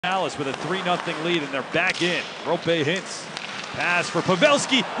Dallas with a 3-0 lead, and they're back in. Roope Hintz. Pass for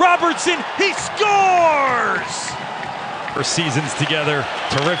Pavelski. Robertson, he scores! For seasons together,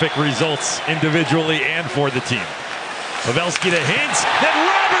 terrific results individually and for the team. Pavelski to Hintz, then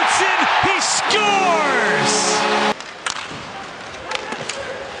Robertson, he scores!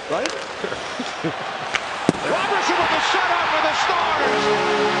 Right? Robertson with a shutout for the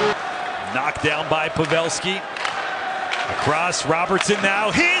Stars! Knocked down by Pavelski. Across, Robertson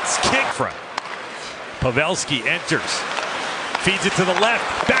now, Hintz, kick front. Pavelski enters, feeds it to the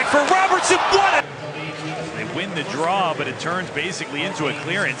left, back for Robertson, what a... They win the draw, but it turns basically into a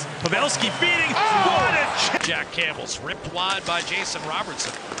clearance. Pavelski feeding, what a... Jack Campbell's ripped wide by Jason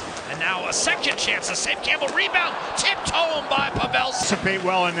Robertson. And now a second chance to save Campbell, rebound, tipped home by Pavelski. Anticipate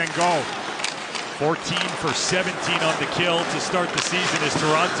well and then go. 14 for 17 on the kill to start the season is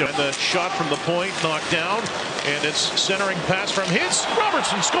Toronto. And the shot from the point knocked down, and it's centering pass from Hintz.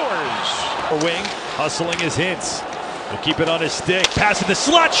 Robertson scores. A wing, hustling is Hintz. He'll keep it on his stick. Pass in the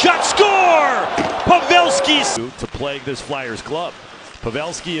slot, shot, score! Pavelski to plague this Flyers club.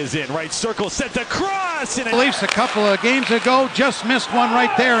 Pavelski is in, right circle, sent across. And Leafs a couple of games ago just missed one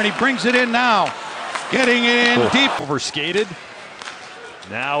right there, and he brings it in now. Getting it in deep. Overskated.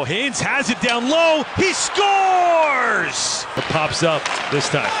 Now Hintz has it down low. He scores! It pops up this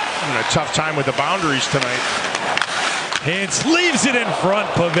time. Having a tough time with the boundaries tonight. Hintz leaves it in front.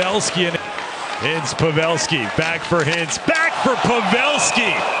 Pavelski and Hintz, Pavelski. Back for Hintz. Back for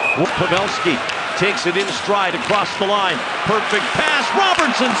Pavelski. Pavelski takes it in stride across the line. Perfect pass.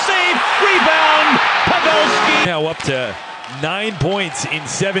 Robertson save. Rebound. Pavelski. Now up to 9 points in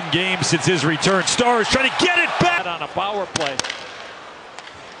 7 games since his return. Stars trying to get it back On a power play.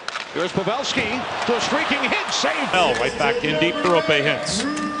 Here's Pavelski to a streaking hit, save. Right back in deep to Roope Hintz.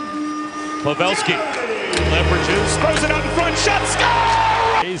 Pavelski leverages, throws it out in front, shot,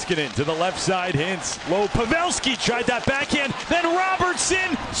 score! Heiskanen to the left side, Hintz, low, Pavelski tried that backhand, then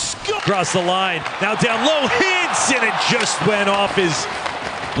Robertson, score! Across the line, now down low, Hintz, and it just went off his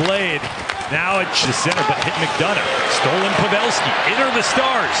blade. Now it's the center, but hit McDonough. Stolen Pavelski, enter the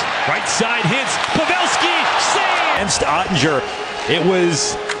Stars. Right side, Hintz, Pavelski, save! Against Ottinger, it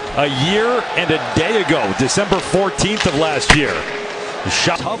was a year and a day ago, December 14th of last year. The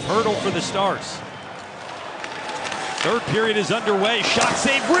shot. Tough hurdle for the Stars. Third period is underway. Shot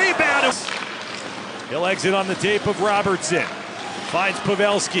save, rebound. He'll exit on the tape of Robertson. Finds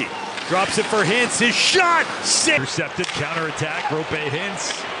Pavelski. Drops it for Hintz. His shot. Intercepted, counterattack. Roope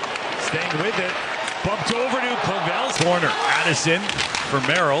Hintz staying with it. Bumped over to Pavelski. Corner. Addison for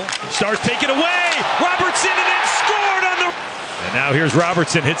Merrill. Stars take it away. Robertson and then scored on the... And now here's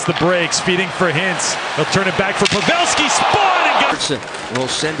Robertson, hits the brakes, feeding for Hintz. He'll turn it back for Pavelski, spawn and go. Robertson will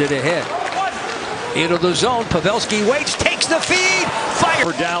send it ahead. Into the zone, Pavelski waits, takes the feed, fire.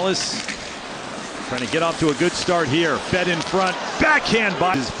 For Dallas, trying to get off to a good start here. Fed in front, backhand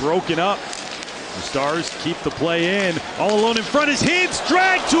by is broken up. The Stars keep the play in. All alone in front is Hintz,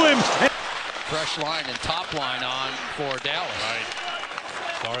 dragged to him. Fresh line and top line on for Dallas. Right.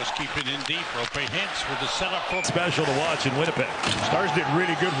 Stars keep it in deep. Roope Hintz with the setup for Special to watch in Winnipeg. Stars did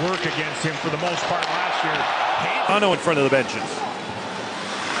really good work against him for the most part last year. Ano in front of the benches.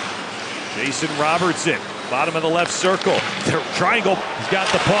 Jason Robertson, bottom of the left circle. Triangle. He's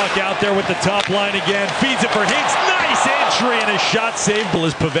got the puck out there with the top line again. Feeds it for Hintz. Nice entry and a shot saved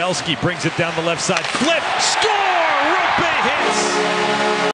as Pavelski brings it down the left side. Flip. Score! Roope Hintz.